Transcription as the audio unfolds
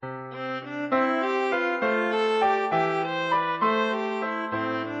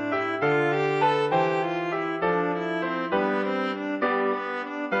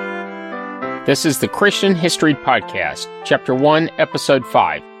This is the Christian History Podcast, Chapter 1, Episode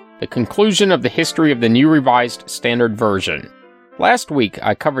 5, The Conclusion of the History of the New Revised Standard Version. Last week,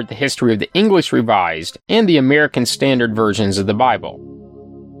 I covered the history of the English Revised and the American Standard versions of the Bible.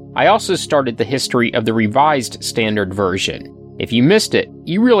 I also started the history of the Revised Standard Version. If you missed it,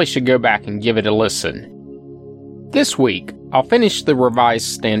 you really should go back and give it a listen. This week, I'll finish the Revised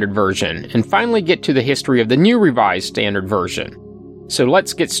Standard Version and finally get to the history of the New Revised Standard Version. So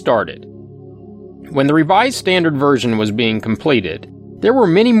let's get started. When the Revised Standard Version was being completed, there were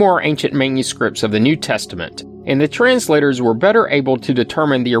many more ancient manuscripts of the New Testament, and the translators were better able to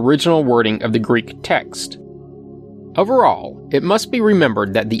determine the original wording of the Greek text. Overall, it must be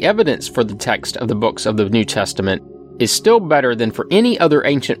remembered that the evidence for the text of the books of the New Testament is still better than for any other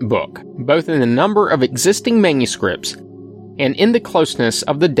ancient book, both in the number of existing manuscripts and in the closeness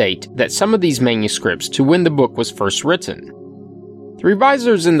of the date that some of these manuscripts to when the book was first written. The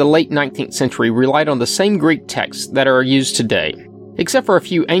revisers in the late 19th century relied on the same Greek texts that are used today, except for a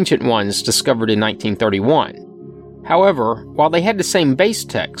few ancient ones discovered in 1931. However, while they had the same base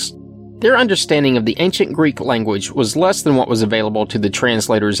text, their understanding of the ancient Greek language was less than what was available to the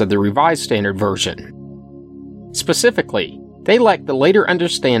translators of the Revised Standard Version. Specifically, they lacked the later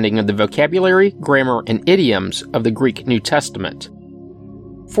understanding of the vocabulary, grammar, and idioms of the Greek New Testament.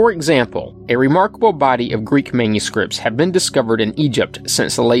 For example, a remarkable body of Greek manuscripts have been discovered in Egypt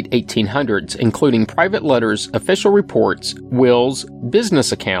since the late 1800s, including private letters, official reports, wills,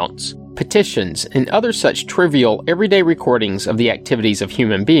 business accounts, petitions, and other such trivial, everyday recordings of the activities of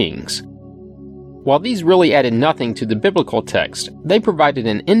human beings. While these really added nothing to the biblical text, they provided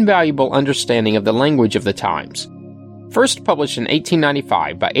an invaluable understanding of the language of the times. First published in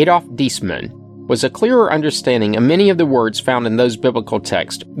 1895 by Adolf Diesmann, was a clearer understanding of many of the words found in those biblical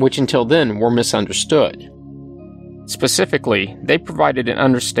texts which until then were misunderstood. Specifically, they provided an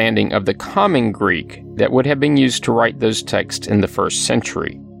understanding of the common Greek that would have been used to write those texts in the first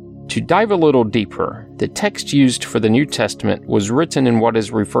century. To dive a little deeper, the text used for the New Testament was written in what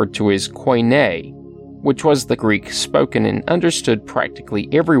is referred to as Koine, which was the Greek spoken and understood practically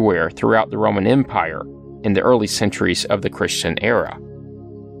everywhere throughout the Roman Empire in the early centuries of the Christian era.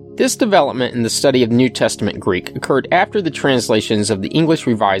 This development in the study of New Testament Greek occurred after the translations of the English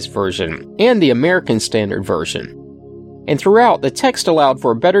Revised Version and the American Standard Version. And throughout, the text allowed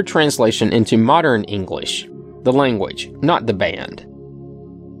for a better translation into modern English, the language, not the band.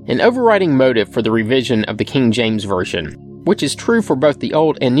 An overriding motive for the revision of the King James Version, which is true for both the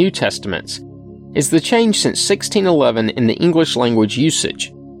Old and New Testaments, is the change since 1611 in the English language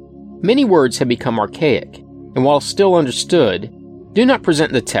usage. Many words have become archaic, and while still understood, do not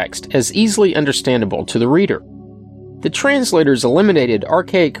present the text as easily understandable to the reader. The translators eliminated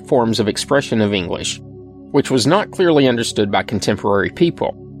archaic forms of expression of English, which was not clearly understood by contemporary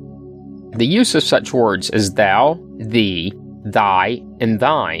people. The use of such words as thou, thee, thy, and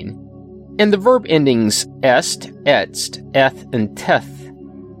thine, and the verb endings est, etst, eth, and teth,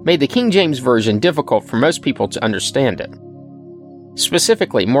 made the King James Version difficult for most people to understand it.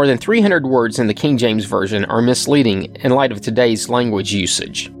 Specifically, more than 300 words in the King James Version are misleading in light of today's language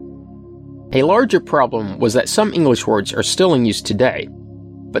usage. A larger problem was that some English words are still in use today,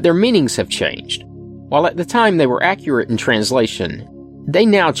 but their meanings have changed. While at the time they were accurate in translation, they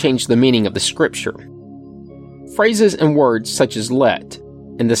now change the meaning of the scripture. Phrases and words such as let,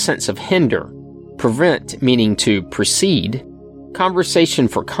 in the sense of hinder, prevent meaning to precede, conversation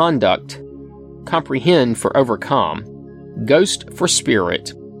for conduct, comprehend for overcome, ghost for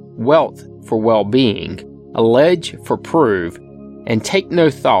spirit, wealth for well-being, allege for prove, and take no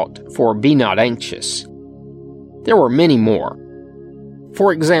thought for be not anxious. There were many more.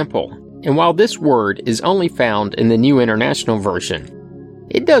 For example, and while this word is only found in the New International Version,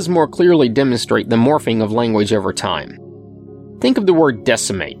 it does more clearly demonstrate the morphing of language over time. Think of the word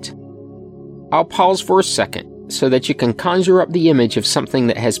decimate. I'll pause for a second so that you can conjure up the image of something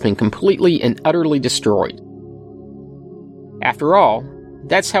that has been completely and utterly destroyed. After all,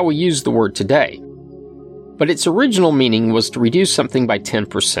 that's how we use the word today. But its original meaning was to reduce something by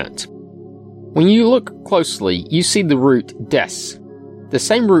 10%. When you look closely, you see the root des, the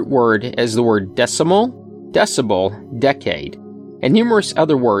same root word as the word decimal, decibel, decade, and numerous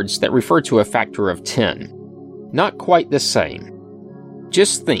other words that refer to a factor of 10. Not quite the same.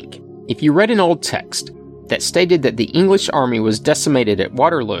 Just think, if you read an old text that stated that the English army was decimated at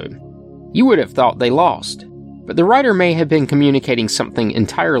Waterloo, you would have thought they lost. But the writer may have been communicating something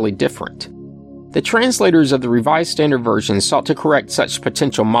entirely different. The translators of the Revised Standard Version sought to correct such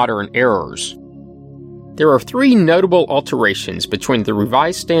potential modern errors. There are three notable alterations between the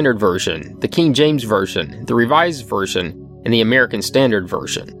Revised Standard Version, the King James Version, the Revised Version, and the American Standard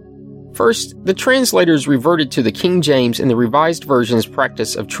Version. First, the translators reverted to the King James and the Revised Version's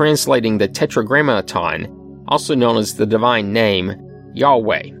practice of translating the Tetragrammaton, also known as the divine name,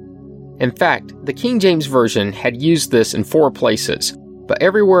 Yahweh. In fact, the King James Version had used this in 4 places, but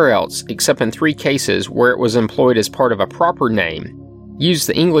everywhere else, except in 3 cases where it was employed as part of a proper name, used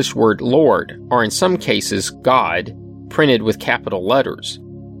the English word Lord, or in some cases, God, printed with capital letters.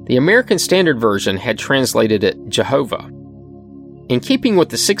 The American Standard Version had translated it Jehovah. In keeping with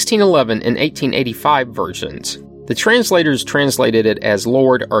the 1611 and 1885 versions, the translators translated it as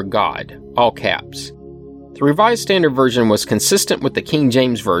Lord or God, all caps. The Revised Standard Version was consistent with the King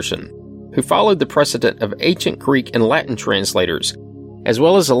James Version, who followed the precedent of ancient Greek and Latin translators, as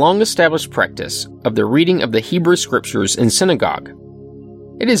well as a long-established practice of the reading of the Hebrew Scriptures in synagogue.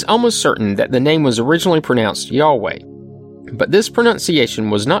 It is almost certain that the name was originally pronounced Yahweh, but this pronunciation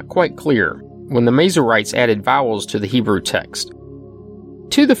was not quite clear when the Masoretes added vowels to the Hebrew text.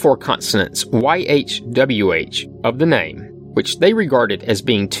 To the 4 consonants YHWH of the name, which they regarded as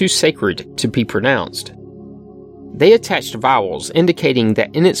being too sacred to be pronounced, they attached vowels indicating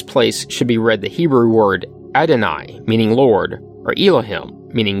that in its place should be read the Hebrew word Adonai, meaning Lord, or Elohim,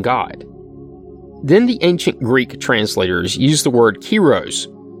 meaning God. Then the ancient Greek translators used the word Kyrios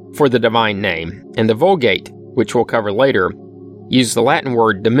for the divine name, and the Vulgate, which we'll cover later, used the Latin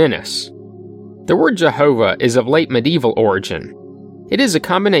word Dominus. The word Jehovah is of late medieval origin. It is a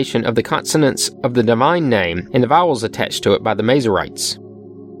combination of the consonants of the divine name and the vowels attached to it by the Masoretes.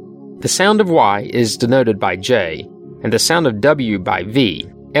 The sound of Y is denoted by J, and the sound of W by V,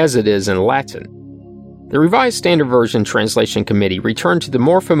 as it is in Latin. The Revised Standard Version Translation Committee returned to the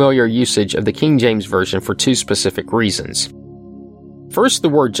more familiar usage of the King James Version for 2 specific reasons. First, the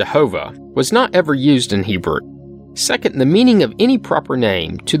word Jehovah was not ever used in Hebrew. Second, the meaning of any proper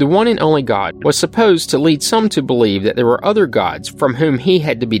name to the one and only God was supposed to lead some to believe that there were other gods from whom he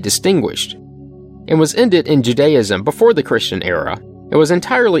had to be distinguished, and was ended in Judaism before the Christian era. It was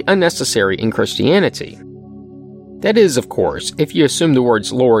entirely unnecessary in Christianity. That is, of course, if you assume the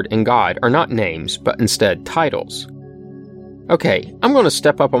words Lord and God are not names, but instead titles. Okay, I'm going to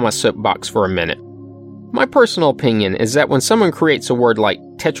step up on my soapbox for a minute. My personal opinion is that when someone creates a word like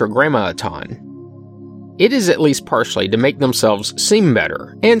Tetragrammaton, it is at least partially to make themselves seem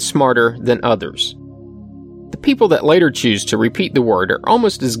better and smarter than others. The people that later choose to repeat the word are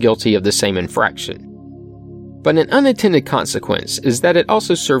almost as guilty of the same infraction. But an unintended consequence is that it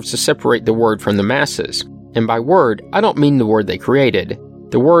also serves to separate the word from the masses. And by word, I don't mean the word they created.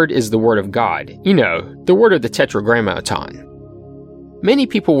 The word is the word of God. You know, the word of the Tetragrammaton. Many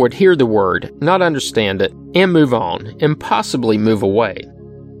people would hear the word, not understand it, and move on, and possibly move away.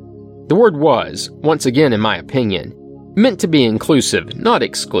 The word was, once again in my opinion, meant to be inclusive, not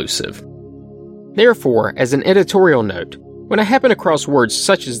exclusive. Therefore, as an editorial note, when I happen across words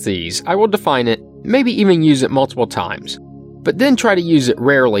such as these, I will define it, maybe even use it multiple times, but then try to use it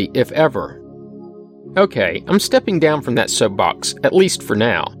rarely, if ever. Okay, I'm stepping down from that soapbox, at least for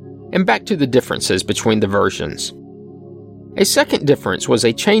now, and back to the differences between the versions. A second difference was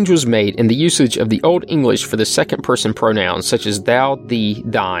a change was made in the usage of the Old English for the second-person pronouns such as thou, thee,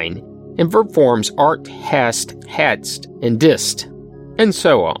 thine, and verb forms art, hast, hadst, and didst, and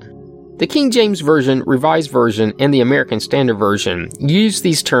so on. The King James Version, Revised Version, and the American Standard Version used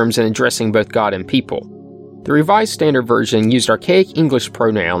these terms in addressing both God and people. The Revised Standard Version used archaic English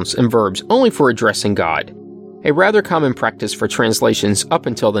pronouns and verbs only for addressing God, a rather common practice for translations up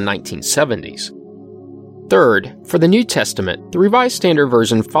until the 1970s. Third, for the New Testament, the Revised Standard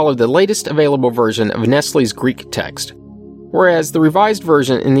Version followed the latest available version of Nestle's Greek text, whereas the Revised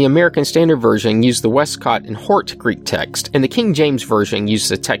Version and the American Standard Version used the Westcott and Hort Greek text, and the King James Version used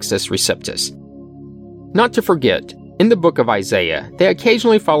the Textus Receptus. Not to forget, in the book of Isaiah, they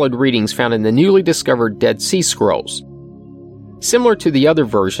occasionally followed readings found in the newly discovered Dead Sea Scrolls. Similar to the other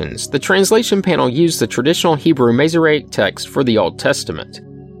versions, the translation panel used the traditional Hebrew Masoretic text for the Old Testament.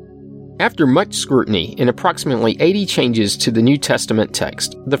 After much scrutiny and approximately 80 changes to the New Testament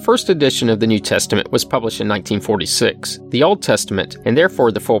text, the first edition of the New Testament was published in 1946. The Old Testament, and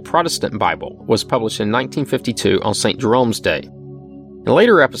therefore the full Protestant Bible, was published in 1952 on St. Jerome's Day. In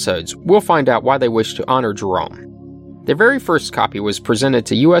later episodes, we'll find out why they wished to honor Jerome. The very first copy was presented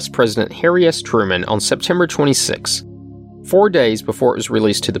to U.S. President Harry S. Truman on September 26, 4 days before it was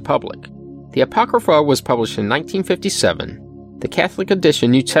released to the public. The Apocrypha was published in 1957. The Catholic edition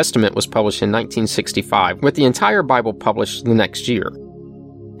New Testament was published in 1965, with the entire Bible published the next year.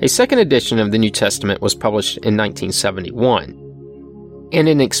 A second edition of the New Testament was published in 1971, and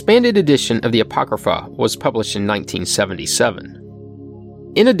an expanded edition of the Apocrypha was published in 1977.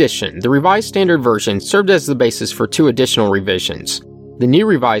 In addition, the Revised Standard Version served as the basis for 2 additional revisions. the New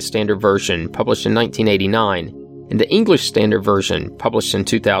Revised Standard Version, published in 1989, and the English Standard Version, published in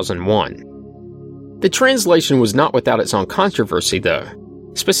 2001. The translation was not without its own controversy, though.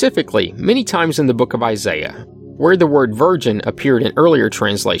 Specifically, many times in the book of Isaiah, where the word virgin appeared in earlier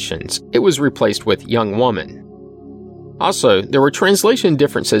translations, it was replaced with young woman. Also, there were translation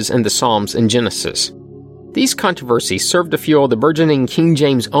differences in the Psalms and Genesis. These controversies served to fuel the burgeoning King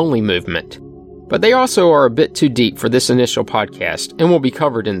James-only movement, but they also are a bit too deep for this initial podcast and will be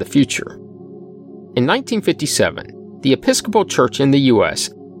covered in the future. In 1957, the Episcopal Church in the U.S.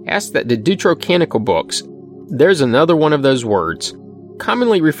 asked that the Deuterocanonical books, there's another one of those words,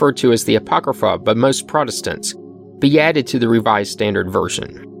 commonly referred to as the Apocrypha by most Protestants, be added to the Revised Standard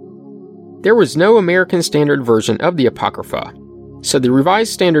Version. There was no American Standard Version of the Apocrypha, so the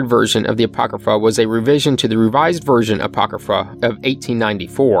Revised Standard Version of the Apocrypha was a revision to the Revised Version Apocrypha of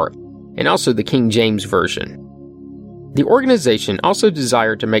 1894, and also the King James Version. The organization also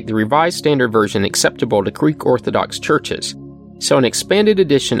desired to make the Revised Standard Version acceptable to Greek Orthodox churches, so an expanded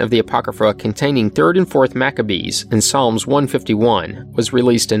edition of the Apocrypha containing 3rd and 4th Maccabees and Psalms 151 was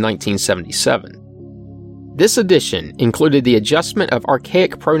released in 1977. This edition included the adjustment of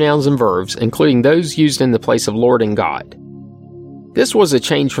archaic pronouns and verbs, including those used in the place of Lord and God. This was a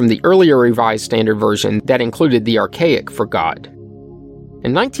change from the earlier Revised Standard Version that included the archaic for God.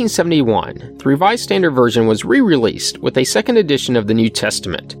 In 1971, the Revised Standard Version was re-released with a second edition of the New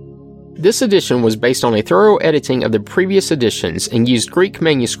Testament. This edition was based on a thorough editing of the previous editions and used Greek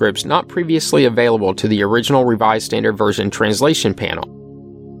manuscripts not previously available to the original Revised Standard Version translation panel.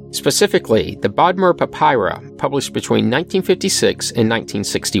 Specifically, the Bodmer Papyri, published between 1956 and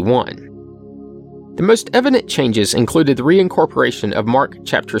 1961. The most evident changes included the reincorporation of Mark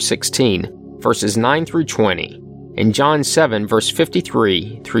chapter 16, verses 9 through 20, and John 7, verse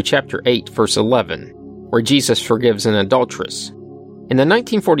 53 through chapter 8, verse 11, where Jesus forgives an adulteress. In the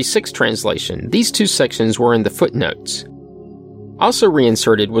 1946 translation, these two sections were in the footnotes. Also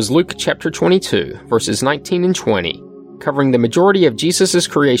reinserted was Luke chapter 22, verses 19 and 20, covering the majority of Jesus'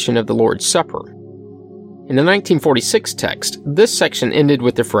 creation of the Lord's Supper. In the 1946 text, this section ended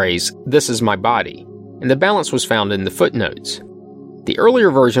with the phrase, "This is my body," and the balance was found in the footnotes. The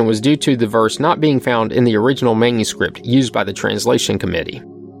earlier version was due to the verse not being found in the original manuscript used by the translation committee.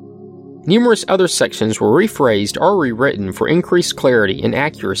 Numerous other sections were rephrased or rewritten for increased clarity and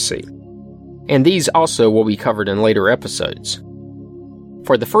accuracy, and these also will be covered in later episodes.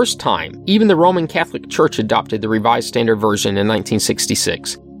 For the first time, even the Roman Catholic Church adopted the Revised Standard Version in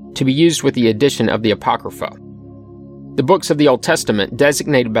 1966 to be used with the addition of the Apocrypha, the books of the Old Testament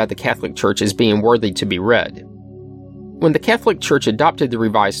designated by the Catholic Church as being worthy to be read. When the Catholic Church adopted the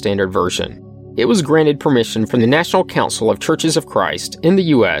Revised Standard Version, it was granted permission from the National Council of Churches of Christ in the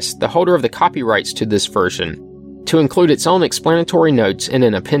U.S., the holder of the copyrights to this version, to include its own explanatory notes in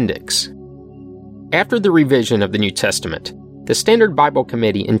an appendix. After the revision of the New Testament, the Standard Bible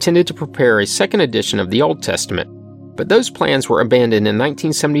Committee intended to prepare a second edition of the Old Testament, but those plans were abandoned in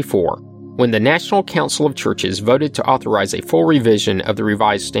 1974 when the National Council of Churches voted to authorize a full revision of the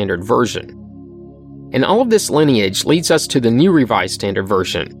Revised Standard Version. And all of this lineage leads us to the New Revised Standard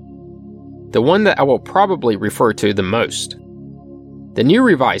Version, the one that I will probably refer to the most. The New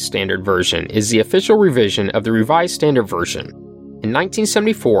Revised Standard Version is the official revision of the Revised Standard Version. In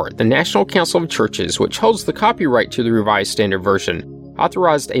 1974, the National Council of Churches, which holds the copyright to the Revised Standard Version,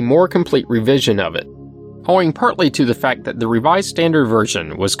 authorized a more complete revision of it, owing partly to the fact that the Revised Standard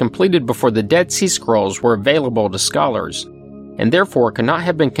Version was completed before the Dead Sea Scrolls were available to scholars, and therefore could not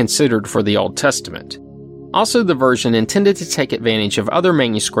have been considered for the Old Testament. Also, the version intended to take advantage of other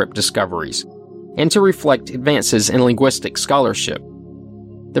manuscript discoveries, and to reflect advances in linguistic scholarship.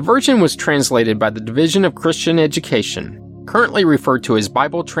 The version was translated by the Division of Christian Education, currently referred to as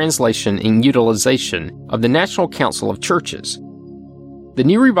Bible Translation and Utilization, of the National Council of Churches. The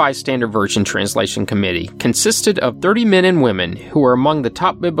New Revised Standard Version Translation Committee consisted of 30 men and women who were among the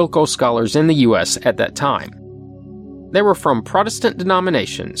top biblical scholars in the U.S. at that time. They were from Protestant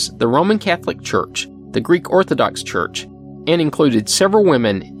denominations, the Roman Catholic Church, the Greek Orthodox Church, and included several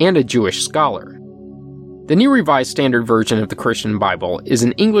women and a Jewish scholar. The New Revised Standard Version of the Christian Bible is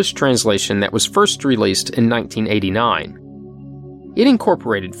an English translation that was first released in 1989. It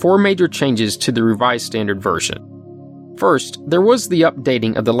incorporated 4 major changes to the Revised Standard Version. First, there was the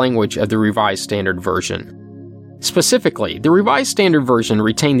updating of the language of the Revised Standard Version. Specifically, the Revised Standard Version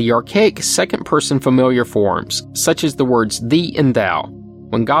retained the archaic second-person familiar forms, such as the words thee and thou,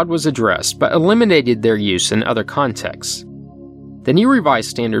 when God was addressed, but eliminated their use in other contexts. The New Revised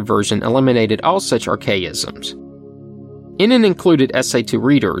Standard Version eliminated all such archaisms. In an included essay to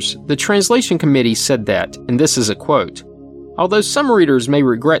readers, the translation committee said that, and this is a quote, Although some readers may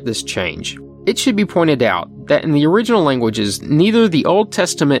regret this change, it should be pointed out that in the original languages, neither the Old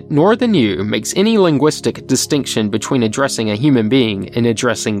Testament nor the New makes any linguistic distinction between addressing a human being and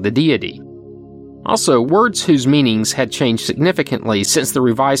addressing the deity. Also, words whose meanings had changed significantly since the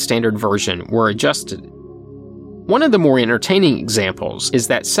Revised Standard Version were adjusted. One of the more entertaining examples is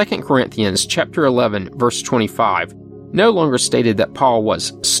that 2 Corinthians chapter 11, verse 25 no longer stated that Paul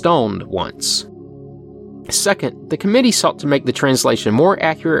was stoned once. Second, the committee sought to make the translation more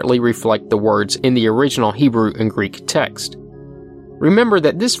accurately reflect the words in the original Hebrew and Greek text. Remember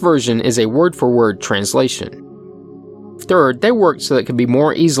that this version is a word-for-word translation. Third, they worked so that it could be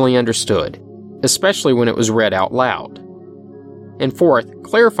more easily understood, especially when it was read out loud. And fourth,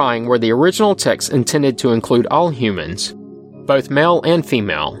 clarifying where the original text intended to include all humans, both male and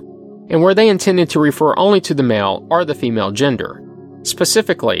female, and where they intended to refer only to the male or the female gender.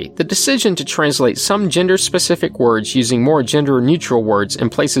 Specifically, the decision to translate some gender-specific words using more gender-neutral words in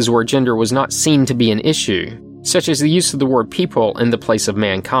places where gender was not seen to be an issue, such as the use of the word people in the place of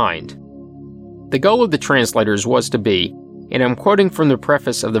mankind. The goal of the translators was to be, and I'm quoting from the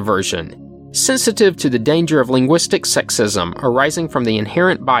preface of the version, sensitive to the danger of linguistic sexism arising from the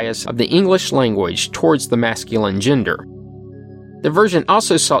inherent bias of the English language towards the masculine gender. The version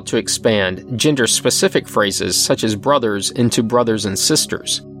also sought to expand gender-specific phrases such as brothers into brothers and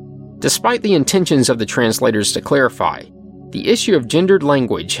sisters. Despite the intentions of the translators to clarify, the issue of gendered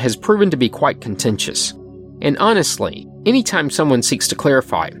language has proven to be quite contentious. And honestly, anytime someone seeks to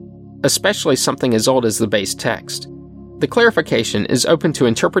clarify, especially something as old as the base text, the clarification is open to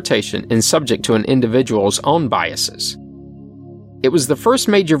interpretation and subject to an individual's own biases. It was the first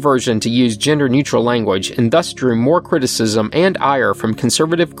major version to use gender-neutral language and thus drew more criticism and ire from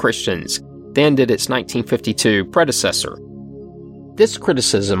conservative Christians than did its 1952 predecessor. This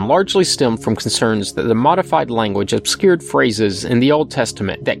criticism largely stemmed from concerns that the modified language obscured phrases in the Old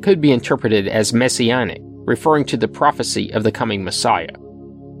Testament that could be interpreted as messianic, referring to the prophecy of the coming Messiah.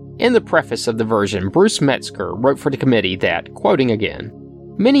 In the preface of the version, Bruce Metzger wrote for the committee that, quoting again,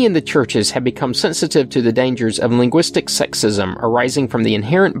 "Many in the churches have become sensitive to the dangers of linguistic sexism arising from the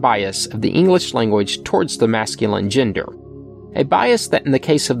inherent bias of the English language towards the masculine gender, a bias that in the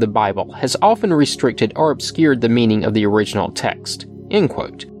case of the Bible has often restricted or obscured the meaning of the original text." End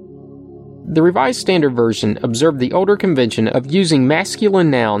quote. The Revised Standard Version observed the older convention of using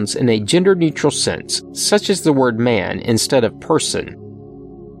masculine nouns in a gender-neutral sense, such as the word man instead of person,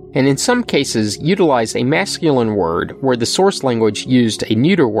 and in some cases utilized a masculine word where the source language used a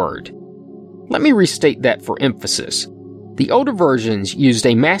neuter word. Let me restate that for emphasis. The older versions used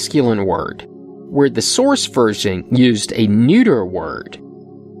a masculine word, where the source version used a neuter word.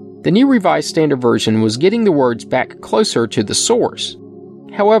 The new Revised Standard Version was getting the words back closer to the source.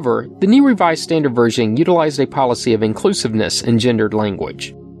 However, the new Revised Standard Version utilized a policy of inclusiveness in gendered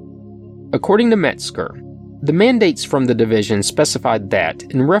language. According to Metzger, the mandates from the division specified that,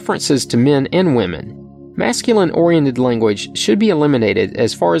 in references to men and women, masculine-oriented language should be eliminated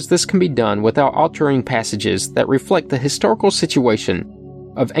as far as this can be done without altering passages that reflect the historical situation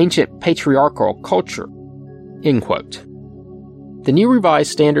of ancient patriarchal culture. End quote. The New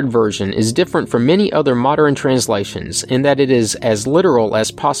Revised Standard Version is different from many other modern translations in that it is as literal as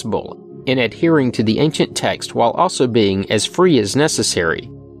possible in adhering to the ancient text while also being as free as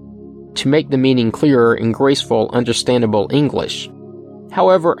necessary to make the meaning clearer in graceful, understandable English.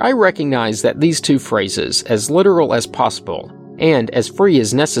 However, I recognize that these two phrases, as literal as possible and as free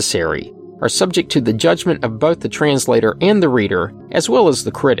as necessary, are subject to the judgment of both the translator and the reader, as well as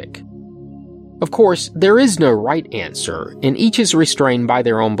the critic. Of course, there is no right answer, and each is restrained by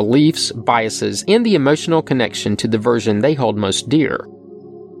their own beliefs, biases, and the emotional connection to the version they hold most dear.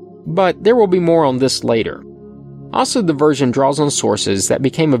 But there will be more on this later. Also, the version draws on sources that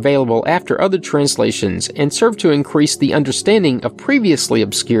became available after other translations and serve to increase the understanding of previously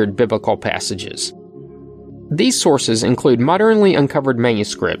obscured biblical passages. These sources include modernly uncovered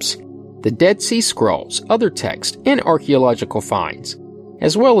manuscripts, the Dead Sea Scrolls, other texts, and archaeological finds,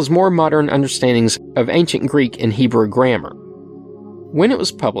 as well as more modern understandings of ancient Greek and Hebrew grammar. When it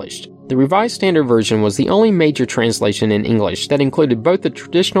was published, the Revised Standard Version was the only major translation in English that included both the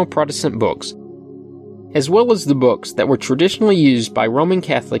traditional Protestant books as well as the books that were traditionally used by Roman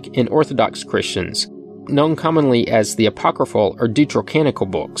Catholic and Orthodox Christians, known commonly as the Apocryphal or Deuterocanonical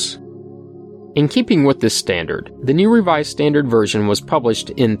books. In keeping with this standard, the New Revised Standard Version was published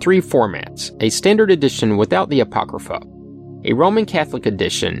in 3 formats: a standard edition without the Apocrypha, a Roman Catholic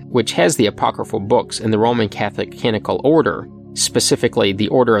edition which has the apocryphal books in the Roman Catholic canonical order, specifically the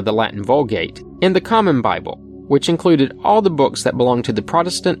order of the Latin Vulgate, and the Common Bible, which included all the books that belonged to the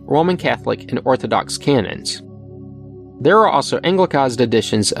Protestant, Roman Catholic, and Orthodox canons. There are also Anglicized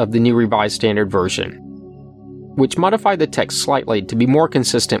editions of the New Revised Standard Version, which modify the text slightly to be more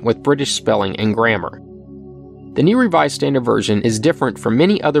consistent with British spelling and grammar. The New Revised Standard Version is different from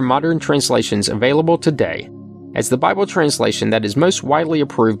many other modern translations available today, as the Bible translation that is most widely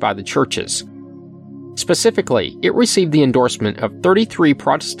approved by the churches. Specifically, it received the endorsement of 33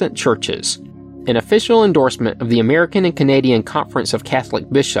 Protestant churches, an official endorsement of the American and Canadian Conference of Catholic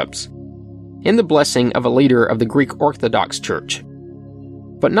Bishops, and the blessing of a leader of the Greek Orthodox Church,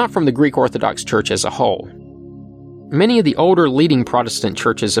 but not from the Greek Orthodox Church as a whole. Many of the older leading Protestant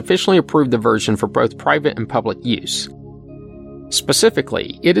churches officially approved the version for both private and public use.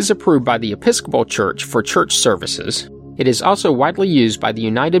 Specifically, it is approved by the Episcopal Church for church services. It is also widely used by the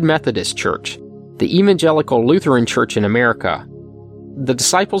United Methodist Church, the Evangelical Lutheran Church in America, the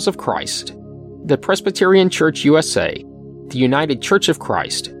Disciples of Christ, the Presbyterian Church USA, the United Church of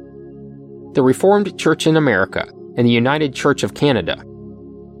Christ, the Reformed Church in America, and the United Church of Canada.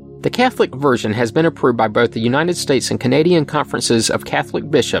 The Catholic version has been approved by both the United States and Canadian Conferences of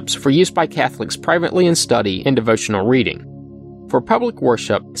Catholic Bishops for use by Catholics privately in study and devotional reading. For public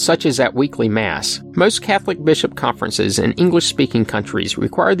worship, such as at weekly Mass, most Catholic bishop conferences in English-speaking countries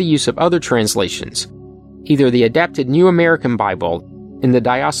require the use of other translations, either the adapted New American Bible in the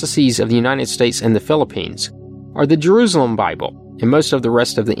dioceses of the United States and the Philippines, or the Jerusalem Bible in most of the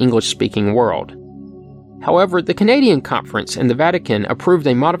rest of the English-speaking world. However, the Canadian Conference and the Vatican approved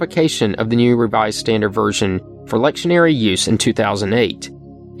a modification of the New Revised Standard Version for lectionary use in 2008.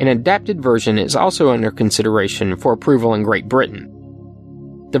 An adapted version is also under consideration for approval in Great Britain.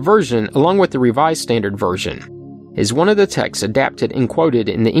 The version, along with the Revised Standard Version, is one of the texts adapted and quoted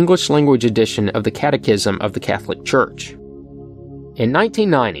in the English-language edition of the Catechism of the Catholic Church. In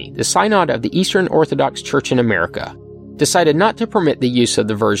 1990, the Synod of the Eastern Orthodox Church in America decided not to permit the use of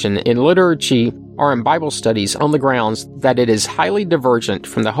the version in liturgy or in Bible studies on the grounds that it is highly divergent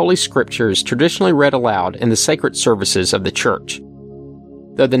from the Holy Scriptures traditionally read aloud in the sacred services of the Church.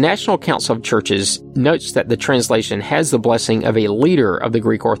 Though the National Council of Churches notes that the translation has the blessing of a leader of the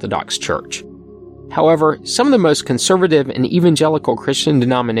Greek Orthodox Church. However, some of the most conservative and evangelical Christian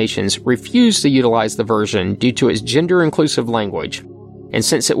denominations refuse to utilize the version due to its gender-inclusive language, and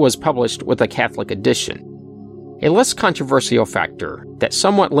since it was published with a Catholic edition. A less controversial factor that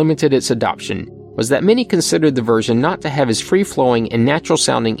somewhat limited its adoption was that many considered the version not to have as free-flowing and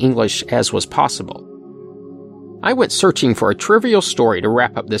natural-sounding English as was possible. I went searching for a trivial story to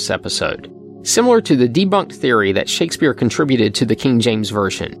wrap up this episode, similar to the debunked theory that Shakespeare contributed to the King James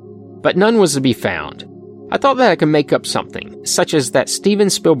Version, but none was to be found. I thought that I could make up something, such as that Steven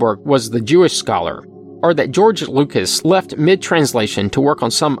Spielberg was the Jewish scholar, or that George Lucas left mid-translation to work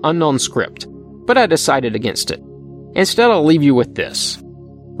on some unknown script, but I decided against it. Instead, I'll leave you with this.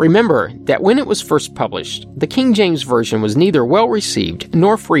 Remember that when it was first published, the King James Version was neither well-received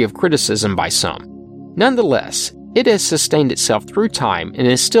nor free of criticism by some. Nonetheless, it has sustained itself through time and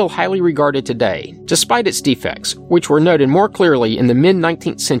is still highly regarded today, despite its defects, which were noted more clearly in the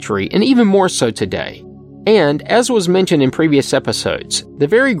mid-19th century and even more so today. And, as was mentioned in previous episodes, the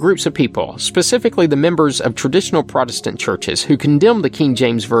very groups of people, specifically the members of traditional Protestant churches who condemned the King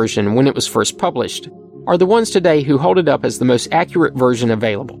James Version when it was first published, are the ones today who hold it up as the most accurate version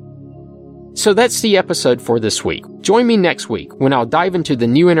available. So that's the episode for this week. Join me next week when I'll dive into the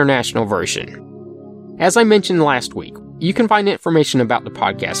New International Version. As I mentioned last week, you can find information about the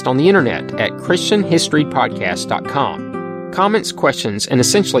podcast on the internet at ChristianHistoryPodcast.com. Comments, questions, and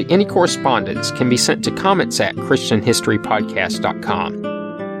essentially any correspondence can be sent to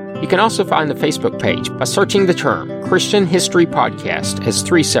comments@ChristianHistoryPodcast.com. You can also find the Facebook page by searching the term Christian History Podcast as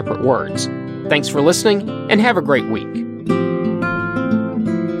 3 separate words. Thanks for listening, and have a great week.